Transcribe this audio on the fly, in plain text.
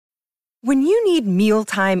When you need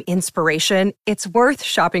mealtime inspiration, it's worth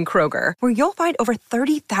shopping Kroger, where you'll find over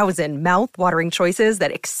 30,000 mouth-watering choices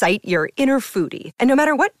that excite your inner foodie. And no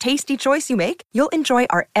matter what tasty choice you make, you'll enjoy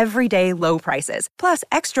our everyday low prices, plus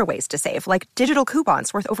extra ways to save, like digital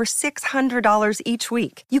coupons worth over $600 each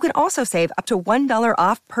week. You can also save up to $1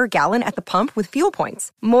 off per gallon at the pump with fuel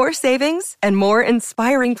points. More savings and more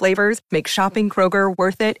inspiring flavors make shopping Kroger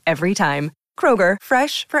worth it every time. Kroger,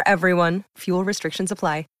 fresh for everyone. Fuel restrictions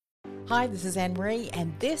apply. Hi, this is Anne-Marie,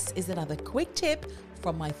 and this is another quick tip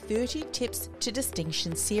from my 30 Tips to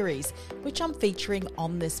Distinction series, which I'm featuring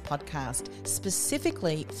on this podcast,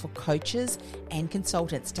 specifically for coaches and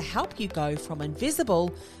consultants to help you go from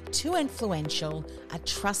invisible to influential, a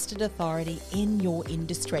trusted authority in your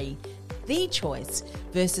industry. The choice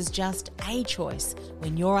versus just a choice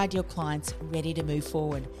when your ideal client's ready to move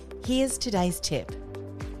forward. Here's today's tip.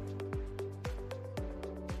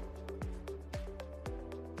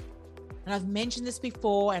 And I've mentioned this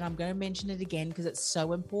before, and I'm going to mention it again because it's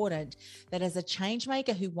so important that as a change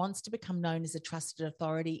maker who wants to become known as a trusted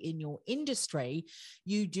authority in your industry,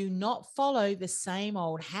 you do not follow the same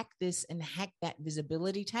old hack this and hack that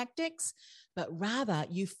visibility tactics, but rather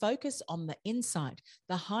you focus on the insight,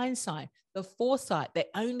 the hindsight, the foresight that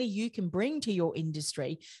only you can bring to your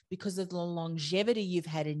industry because of the longevity you've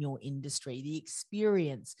had in your industry, the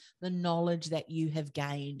experience, the knowledge that you have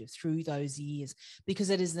gained through those years, because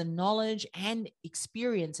it is the knowledge and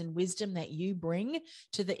experience and wisdom that you bring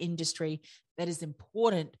to the industry that is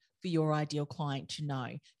important for your ideal client to know.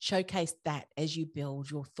 Showcase that as you build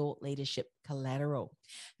your thought leadership collateral.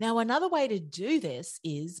 Now, another way to do this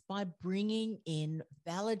is by bringing in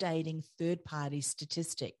validating third-party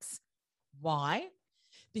statistics. Why?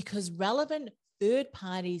 Because relevant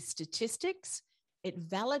third-party statistics, it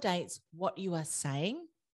validates what you are saying,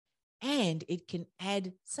 and it can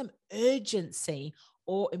add some urgency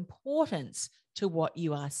or importance to what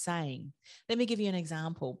you are saying. Let me give you an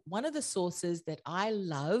example. One of the sources that I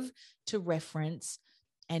love to reference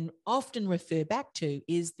and often refer back to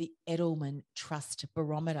is the Edelman Trust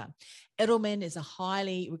Barometer. Edelman is a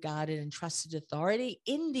highly regarded and trusted authority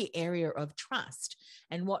in the area of trust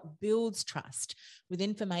and what builds trust with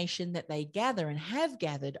information that they gather and have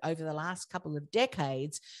gathered over the last couple of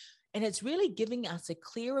decades. And it's really giving us a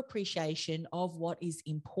clear appreciation of what is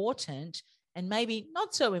important and maybe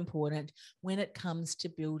not so important when it comes to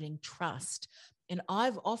building trust. And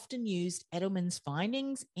I've often used Edelman's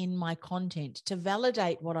findings in my content to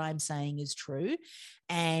validate what I'm saying is true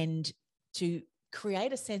and to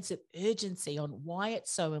create a sense of urgency on why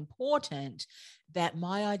it's so important that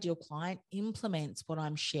my ideal client implements what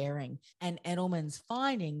I'm sharing. And Edelman's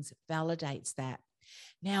findings validates that.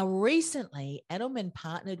 Now, recently, Edelman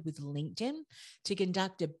partnered with LinkedIn to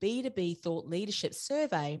conduct a B2B thought leadership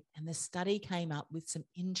survey, and the study came up with some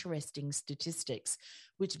interesting statistics,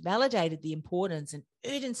 which validated the importance and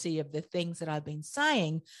urgency of the things that I've been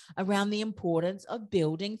saying around the importance of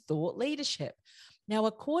building thought leadership. Now,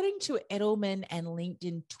 according to Edelman and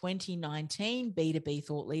LinkedIn 2019 B2B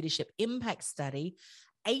thought leadership impact study,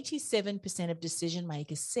 87% of decision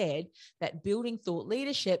makers said that building thought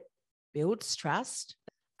leadership builds trust.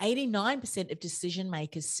 89% of decision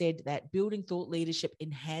makers said that building thought leadership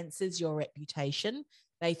enhances your reputation.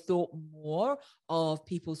 They thought more of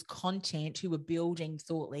people's content who were building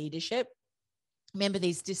thought leadership. Remember,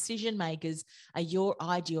 these decision makers are your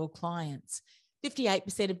ideal clients.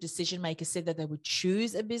 58% of decision makers said that they would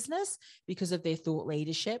choose a business because of their thought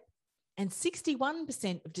leadership. And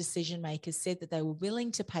 61% of decision makers said that they were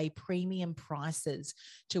willing to pay premium prices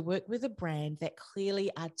to work with a brand that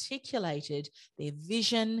clearly articulated their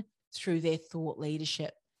vision through their thought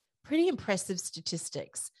leadership. Pretty impressive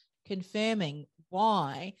statistics confirming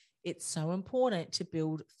why it's so important to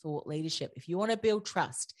build thought leadership. If you want to build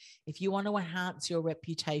trust, if you want to enhance your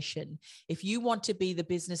reputation, if you want to be the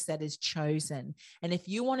business that is chosen, and if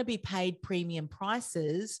you want to be paid premium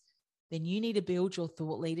prices, then you need to build your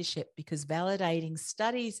thought leadership because validating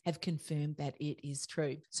studies have confirmed that it is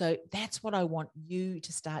true. So that's what I want you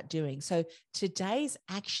to start doing. So today's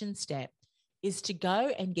action step is to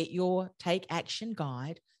go and get your Take Action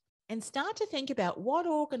Guide and start to think about what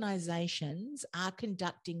organizations are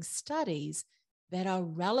conducting studies that are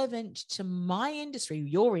relevant to my industry,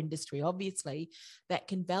 your industry, obviously, that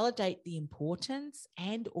can validate the importance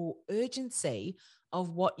and or urgency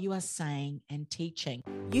of what you are saying and teaching.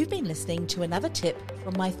 You've been listening to another tip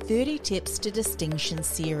from my 30 Tips to Distinction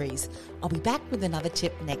series. I'll be back with another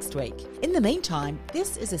tip next week. In the meantime,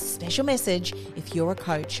 this is a special message if you're a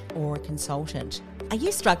coach or a consultant. Are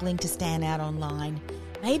you struggling to stand out online?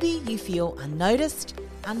 Maybe you feel unnoticed,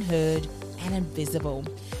 unheard, and invisible.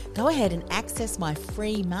 go ahead and access my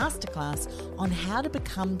free masterclass on how to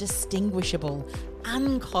become distinguishable,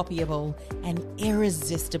 uncopyable, and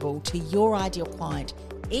irresistible to your ideal client,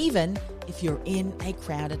 even if you're in a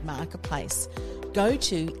crowded marketplace. Go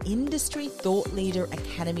to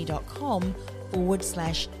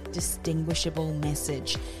industrythoughtleaderacademy.com/distinguishable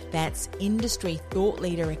message. That's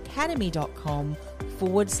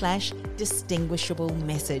industrythoughtleaderacademy.com/distinguishable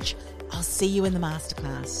message. I'll see you in the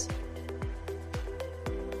masterclass.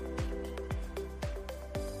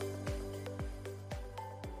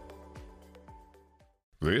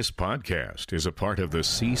 This podcast is a part of the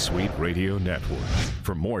C-Suite Radio Network.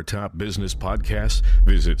 For more top business podcasts,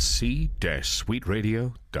 visit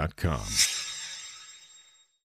c-suiteradio.com.